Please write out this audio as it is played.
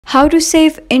How to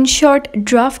save InShot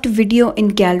draft video in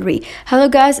gallery. Hello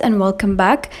guys and welcome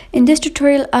back. In this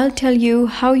tutorial I'll tell you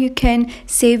how you can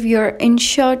save your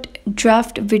InShot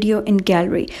draft video in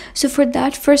gallery. So for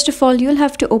that, first of all, you'll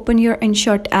have to open your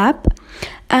InShot app,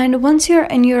 and once you're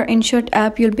in your InShot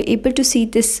app you'll be able to see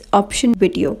this option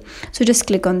video. So just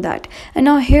click on that, and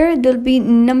now here there'll be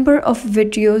number of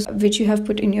videos which you have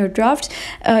put in your drafts.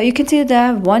 You can see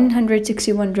there are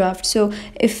 161 drafts. So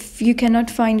if you cannot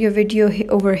find your video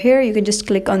over here, you can just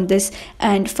click on this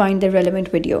and find the relevant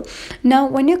video. Now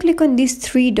when you click on these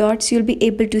three dots, you'll be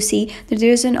able to see that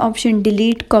there is an option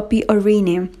delete, copy or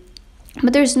rename,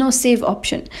 but there's no save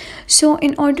option. So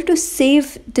in order to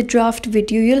save the draft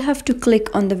video, you'll have to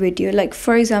click on the video. Like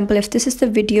for example, if this is the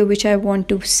video which I want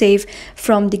to save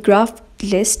from the draft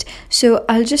list, so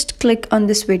I'll just click on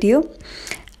this video,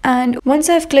 and once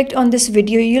I've clicked on this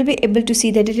video, you'll be able to see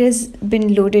that it has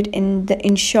been loaded in the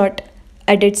InShot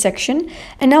edit section.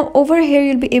 And now over here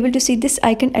you'll be able to see this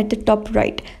icon at the top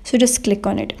right, so just click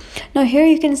on it. Now here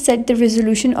you can set the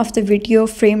resolution of the video,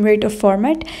 frame rate or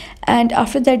format, and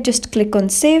after that just click on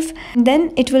save, and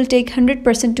then it will take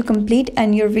 100% to complete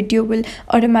and your video will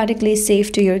automatically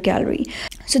save to your gallery.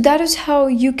 So that is how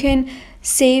you can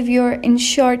save your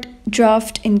InShot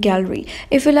draft in gallery.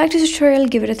 If you like this tutorial,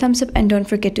 give it a thumbs up and don't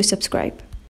forget to subscribe.